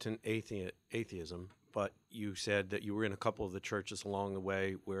having militant atheism, but you said that you were in a couple of the churches along the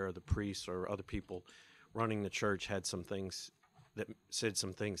way where the priests or other people running the church had some things that said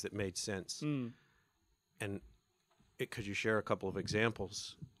some things that made sense. And could you share a couple of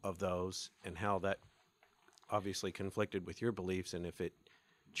examples of those and how that obviously conflicted with your beliefs, and if it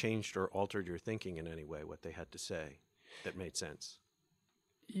changed or altered your thinking in any way, what they had to say that made sense?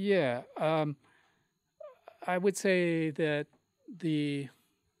 Yeah. I would say that the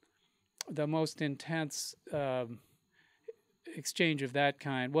most intense exchange of that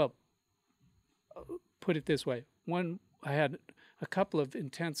kind, well, put it this way. I had a couple of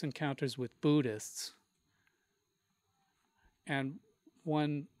intense encounters with Buddhists, and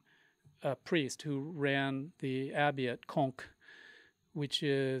one priest who ran the abbey at Conques, which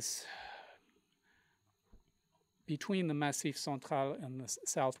is between the Massif Central and the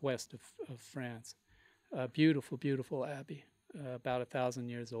southwest of France. A beautiful, beautiful abbey, about 1,000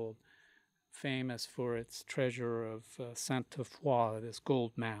 years old, famous for its treasure of Sainte-Foy, this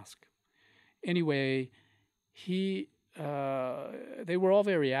gold mask. Anyway, they were all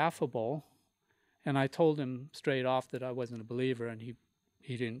very affable, and I told him straight off that I wasn't a believer, and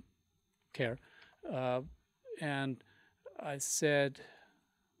he didn't care. And I said,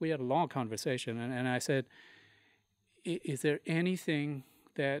 we had a long conversation, and I said, is there anything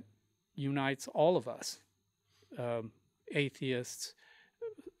that unites all of us, atheists,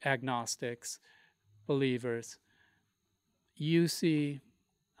 agnostics, believers? You see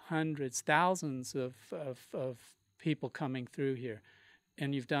hundreds, thousands of people coming through here,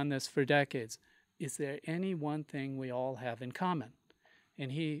 and you've done this for decades. Is there any one thing we all have in common?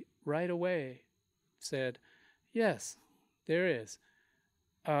 And he right away said, yes, there is.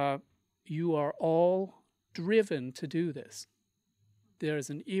 You are all driven to do this. There is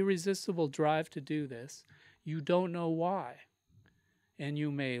an irresistible drive to do this. You don't know why. And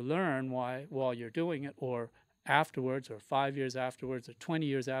you may learn why while you're doing it, or afterwards, or 5 years afterwards, or 20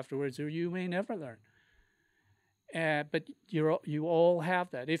 years afterwards, or you may never learn. But you all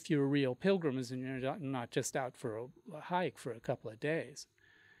have that if you're real pilgrims and you're not just out for a hike for a couple of days.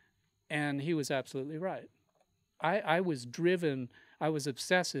 And he was absolutely right. I was driven, I was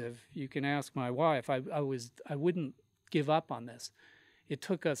obsessive. You can ask my wife. I wouldn't give up on this. It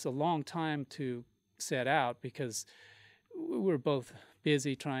took us a long time to set out because we were both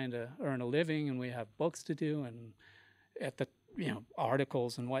busy trying to earn a living, and we have books to do and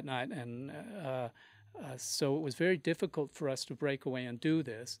articles and whatnot, and so it was very difficult for us to break away and do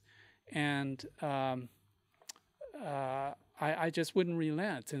this. And I just wouldn't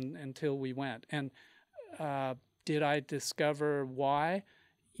relent until we went. And did I discover why?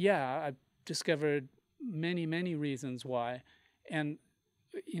 Yeah, I discovered many, many reasons why. And,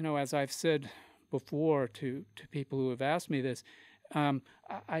 as I've said before to people who have asked me this,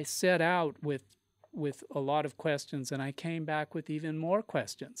 I set out with a lot of questions, and I came back with even more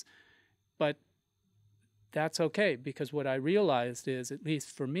questions. But that's okay, because what I realized is, at least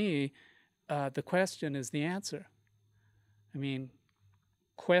for me, the question is the answer. I mean,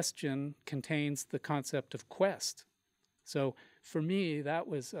 question contains the concept of quest. So for me, that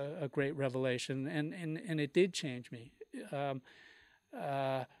was a great revelation, and it did change me.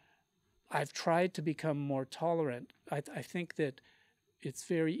 I've tried to become more tolerant. I think that it's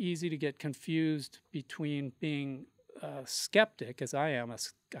very easy to get confused between being a skeptic, as I am. I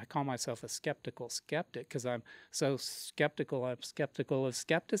call myself a skeptical skeptic because I'm so skeptical. I'm skeptical of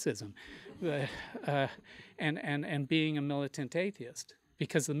skepticism, and being a militant atheist,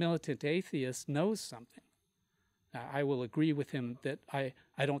 because the militant atheist knows something. Now, I will agree with him that I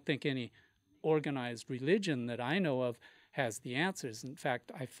don't think any organized religion that I know of has the answers. In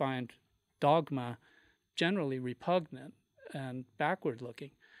fact, I find dogma generally repugnant and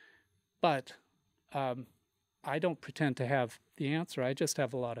backward-looking. But I don't pretend to have the answer. I just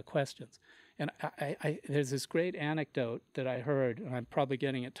have a lot of questions. And there's this great anecdote that I heard, and I'm probably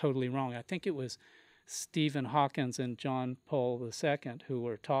getting it totally wrong. I think it was Stephen Hawkins and John Paul II who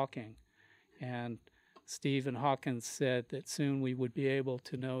were talking. And Stephen Hawkins said that soon we would be able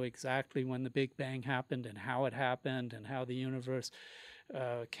to know exactly when the Big Bang happened and how it happened and how the universe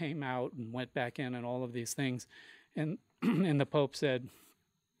came out and went back in and all of these things. And the Pope said,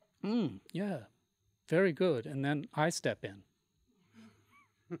 yeah, very good. And then I step in.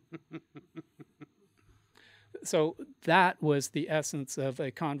 So that was the essence of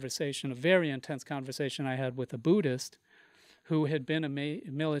a conversation, a very intense conversation I had with a Buddhist who had been a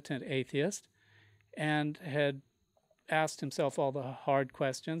militant atheist and had asked himself all the hard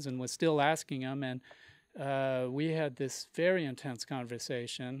questions and was still asking them. And we had this very intense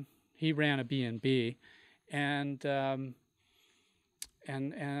conversation. He ran a B&B, and that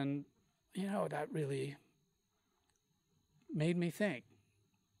really made me think.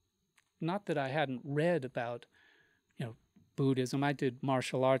 Not that I hadn't read about, Buddhism. I did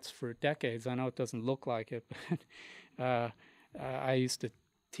martial arts for decades. I know it doesn't look like it, but I used to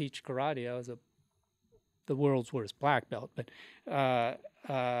teach karate. I was the world's worst black belt, but and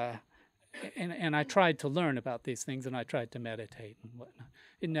I tried to learn about these things, and I tried to meditate and whatnot.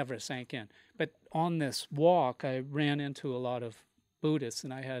 It never sank in. But on this walk, I ran into a lot of Buddhists,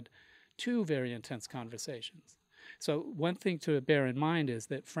 and I had two very intense conversations. So one thing to bear in mind is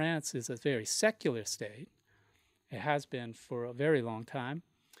that France is a very secular state. It has been for a very long time.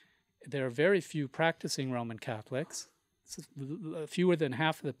 There are very few practicing Roman Catholics. Fewer than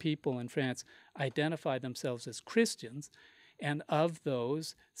half of the people in France identify themselves as Christians, and of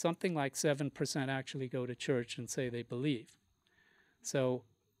those, something like 7% actually go to church and say they believe. So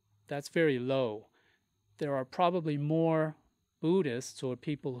that's very low. There are probably more Buddhists or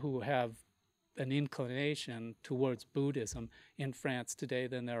people who have an inclination towards Buddhism in France today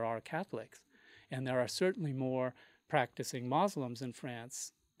than there are Catholics. And there are certainly more practicing Muslims in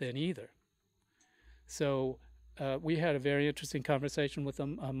France than either. So we had a very interesting conversation with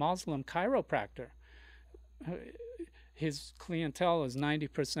a Muslim chiropractor. His clientele is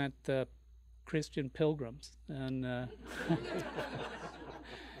 90% Christian pilgrims. And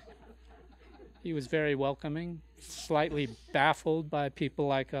he was very welcoming, slightly baffled by people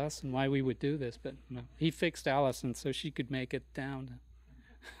like us and why we would do this. But he fixed Allison so she could make it down.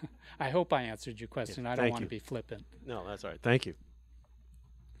 I hope I answered your question. Yes, I don't want to be flippant. No, that's all right. Thank you.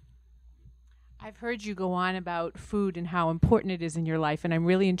 I've heard you go on about food and how important it is in your life, and I'm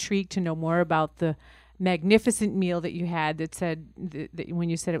really intrigued to know more about the magnificent meal that you had that said that when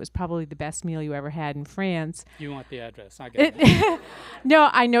you said it was probably the best meal you ever had in France. You want the address? I got it.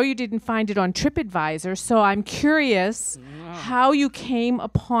 No, I know you didn't find it on TripAdvisor, so I'm curious how you came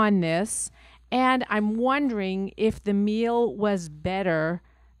upon this, and I'm wondering if the meal was better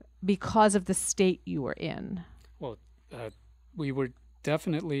because of the state you were in. Well, we were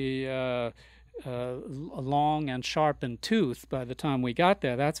definitely long and sharpened tooth by the time we got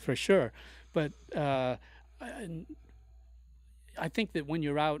there, that's for sure. But I think that when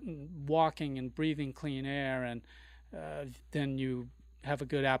you're out and walking and breathing clean air, and then you have a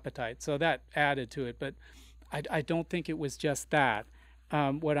good appetite. So that added to it. But I don't think it was just that.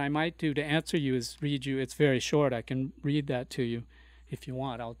 What I might do to answer you is read you. It's very short. I can read that to you if you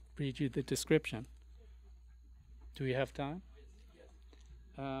want. I'll read you the description. Do we have time?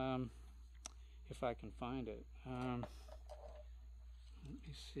 If I can find it. Let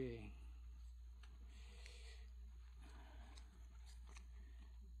me see.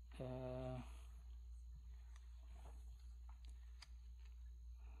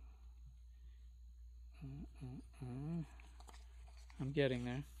 I'm getting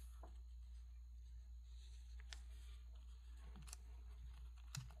there.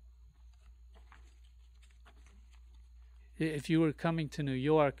 If you were coming to New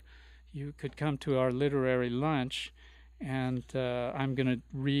York, you could come to our literary lunch, and I'm going to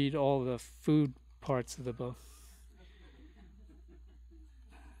read all the food parts of the book.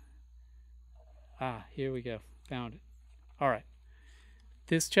 Here we go. Found it. All right.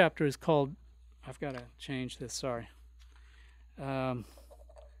 This chapter is called, I've got to change this, sorry.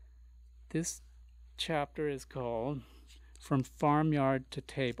 This chapter is called From Farmyard to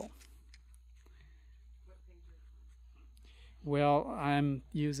Table. Well, I'm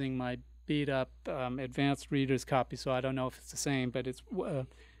using my beat-up advanced reader's copy, so I don't know if it's the same, but it's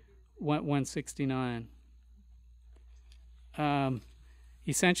 169.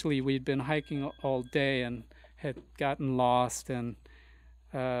 Essentially, we'd been hiking all day and had gotten lost and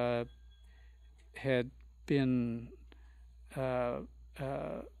had been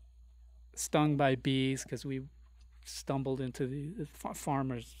stung by bees because we stumbled into the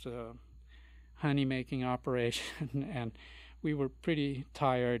farmer's honey-making operation, and we were pretty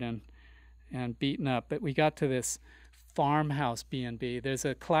tired and beaten up. But we got to this farmhouse B&B. There's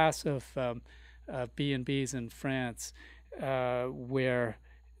a class of B&Bs in France where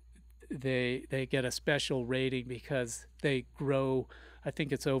they get a special rating because they grow, I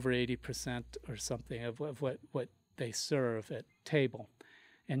think it's over 80% or something of what they serve at table.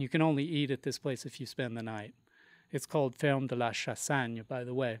 And you can only eat at this place if you spend the night. It's called Ferme de la Chassagne, by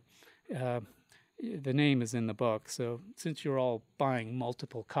the way. The name is in the book, so since you're all buying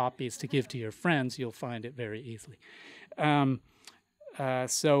multiple copies to give to your friends, you'll find it very easily.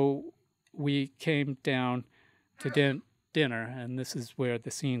 So we came down to dinner, and this is where the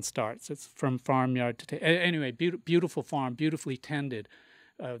scene starts. It's from farmyard to anyway, beautiful farm, beautifully tended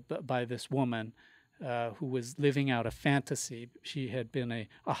by this woman who was living out a fantasy. She had been a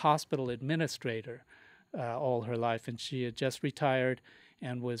hospital administrator all her life, and she had just retired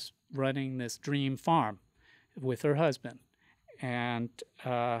and was running this dream farm with her husband, and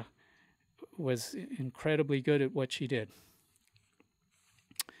was incredibly good at what she did.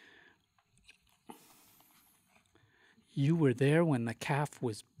 You were there when the calf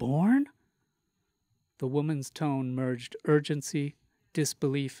was born? The woman's tone merged urgency,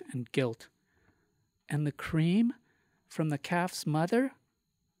 disbelief, and guilt. And the cream from the calf's mother?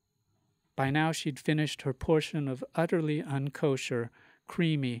 By now she'd finished her portion of utterly unkosher,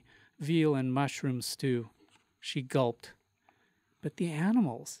 creamy veal and mushroom stew. She gulped. But the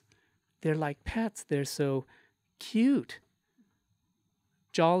animals, they're like pets. They're so cute.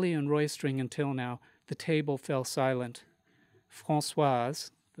 Jolly and roistering until now, the table fell silent.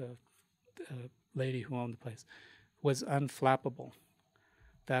 Françoise, the lady who owned the place, was unflappable.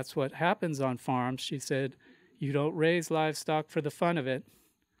 That's what happens on farms, she said. You don't raise livestock for the fun of it.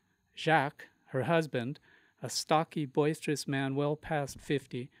 Jacques, her husband, a stocky, boisterous man well past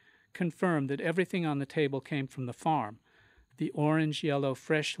 50, confirmed that everything on the table came from the farm. The orange-yellow,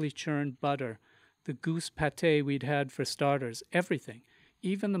 freshly churned butter, the goose pâté we'd had for starters, everything.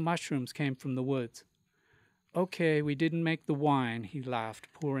 Even the mushrooms came from the woods. Okay, we didn't make the wine, he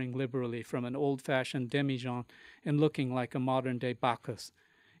laughed, pouring liberally from an old-fashioned demijohn and looking like a modern-day Bacchus.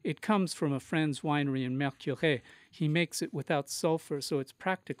 It comes from a friend's winery in Mercurey. He makes it without sulfur, so it's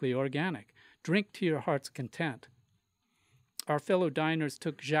practically organic. Drink to your heart's content. Our fellow diners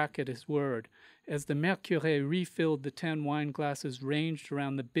took Jacques at his word, As the Mercure refilled the 10 wine glasses ranged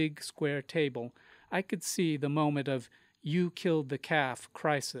around the big square table, I could see the moment of "you killed the calf"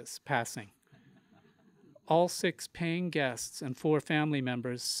 crisis passing. All 6 paying guests and 4 family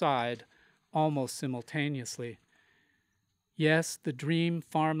members sighed almost simultaneously. Yes, the dream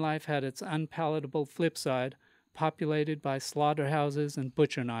farm life had its unpalatable flip side, populated by slaughterhouses and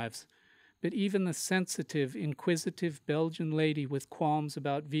butcher knives. But even the sensitive, inquisitive Belgian lady with qualms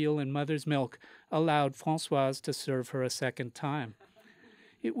about veal and mother's milk allowed Françoise to serve her a second time.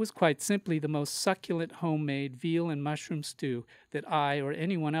 It was quite simply the most succulent homemade veal and mushroom stew that I or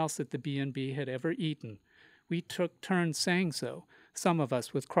anyone else at the B&B had ever eaten. We took turns saying so, some of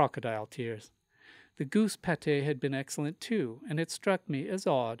us with crocodile tears. The goose pâté had been excellent too, and it struck me as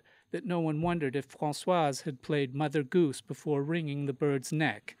odd that no one wondered if Françoise had played Mother Goose before wringing the bird's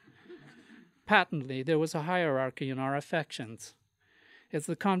neck. Patently, there was a hierarchy in our affections. As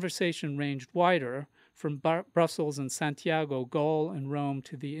the conversation ranged wider, from Brussels and Santiago, Gaul and Rome,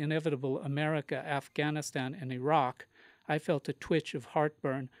 to the inevitable America, Afghanistan, and Iraq, I felt a twitch of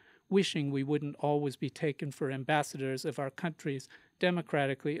heartburn, wishing we wouldn't always be taken for ambassadors of our country's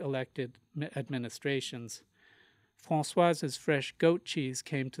democratically elected administrations. Françoise's fresh goat cheese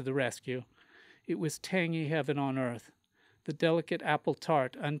came to the rescue. It was tangy heaven on earth. The delicate apple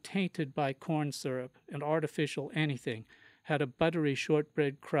tart, untainted by corn syrup and artificial anything, had a buttery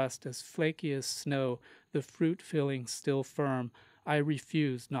shortbread crust as flaky as snow, the fruit filling still firm. I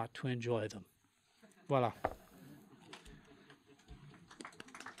refused not to enjoy them. Voilà.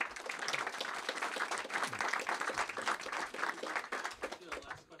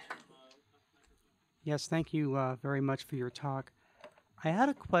 Yes, thank you very much for your talk. I had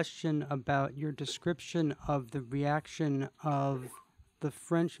a question about your description of the reaction of the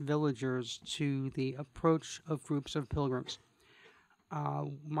French villagers to the approach of groups of pilgrims.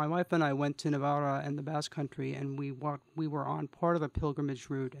 My wife and I went to Navarra and the Basque Country, and we were on part of the pilgrimage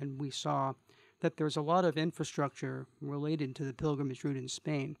route, and we saw that there's a lot of infrastructure related to the pilgrimage route in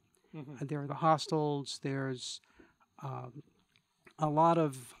Spain. Mm-hmm. There are the hostels, there's a lot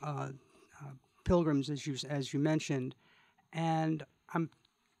of pilgrims, as you mentioned, and I'm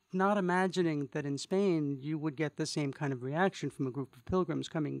not imagining that in Spain you would get the same kind of reaction from a group of pilgrims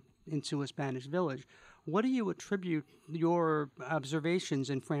coming into a Spanish village. What do you attribute your observations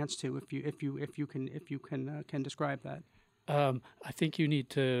in France to, if you can describe that? I think you need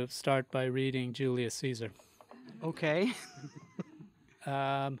to start by reading Julius Caesar. Okay.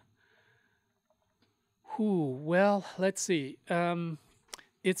 Well, let's see.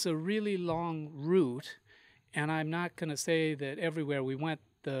 It's a really long route, and I'm not going to say that everywhere we went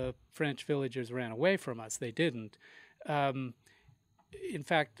the French villagers ran away from us. They didn't. In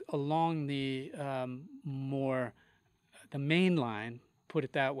fact, along the the main line, put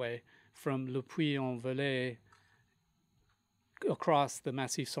it that way, from Le Puy-en-Velay across the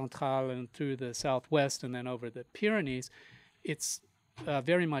Massif Central and through the southwest and then over the Pyrenees, it's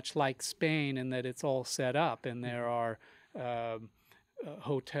very much like Spain in that it's all set up, and there are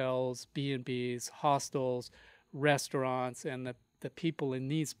hotels, B&Bs, hostels, restaurants, and the people in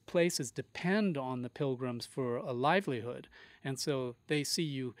these places depend on the pilgrims for a livelihood. And so they see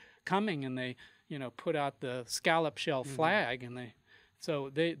you coming and they, put out the scallop shell flag, and they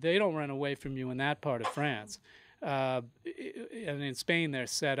don't run away from you in that part of France. And in Spain, they're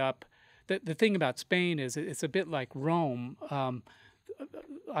set up. The thing about Spain is it's a bit like Rome.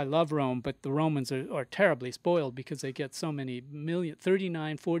 I love Rome, but the Romans are terribly spoiled because they get so many 40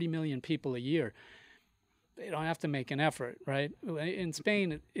 million people a year. They don't have to make an effort, right? In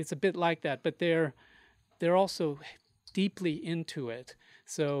Spain, it's a bit like that, but they're also deeply into it.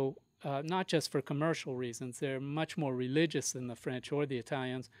 So not just for commercial reasons, they're much more religious than the French or the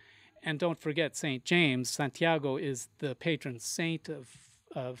Italians. And don't forget St. James. Santiago is the patron saint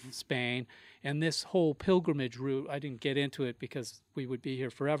of Spain, and this whole pilgrimage route, I didn't get into it because we would be here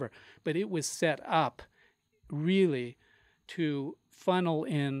forever, but it was set up really to funnel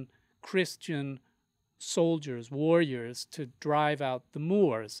in Christian soldiers, warriors, to drive out the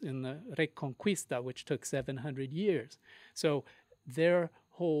Moors in the Reconquista, which took 700 years. So their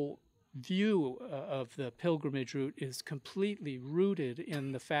whole view of the pilgrimage route is completely rooted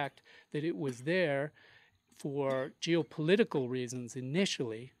in the fact that it was there for geopolitical reasons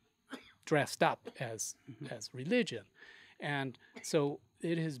initially, dressed up as religion. And so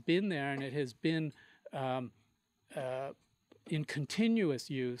it has been there, and it has been in continuous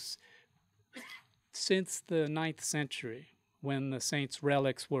use since the 9th century, when the saints'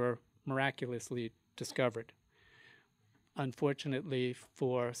 relics were miraculously discovered. Unfortunately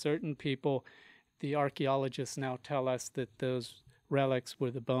for certain people, the archaeologists now tell us that those relics were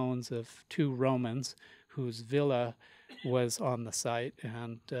the bones of 2 Romans whose villa was on the site,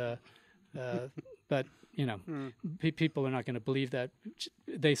 and but you know, people are not going to believe that.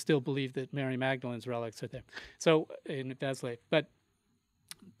 They still believe that Mary Magdalene's relics are there. So in Basley, but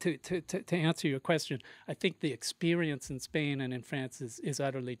to answer your question, I think the experience in Spain and in France is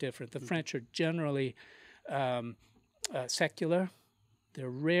utterly different. The French are generally secular. They're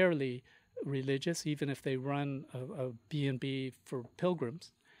rarely religious, even if they run a B&B for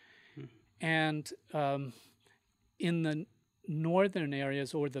pilgrims. And in the northern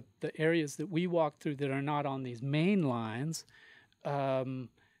areas, or the areas that we walk through that are not on these main lines,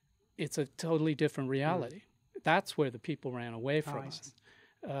 it's a totally different reality. That's where the people ran away from us.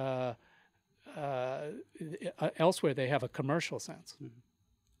 Elsewhere, they have a commercial sense.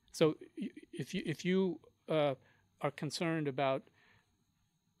 So if you are concerned about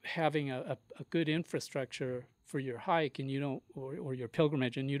having a good infrastructure for your hike, and you don't, or your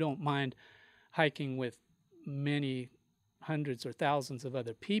pilgrimage, and you don't mind hiking with many hundreds or thousands of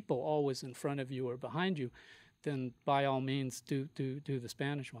other people always in front of you or behind you, then by all means do the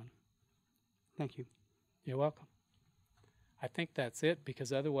Spanish one. Thank you. You're welcome. I think that's it,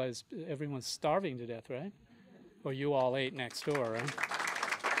 because otherwise everyone's starving to death, right? Or you all ate next door, right?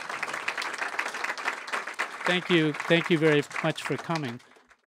 Thank you very much for coming.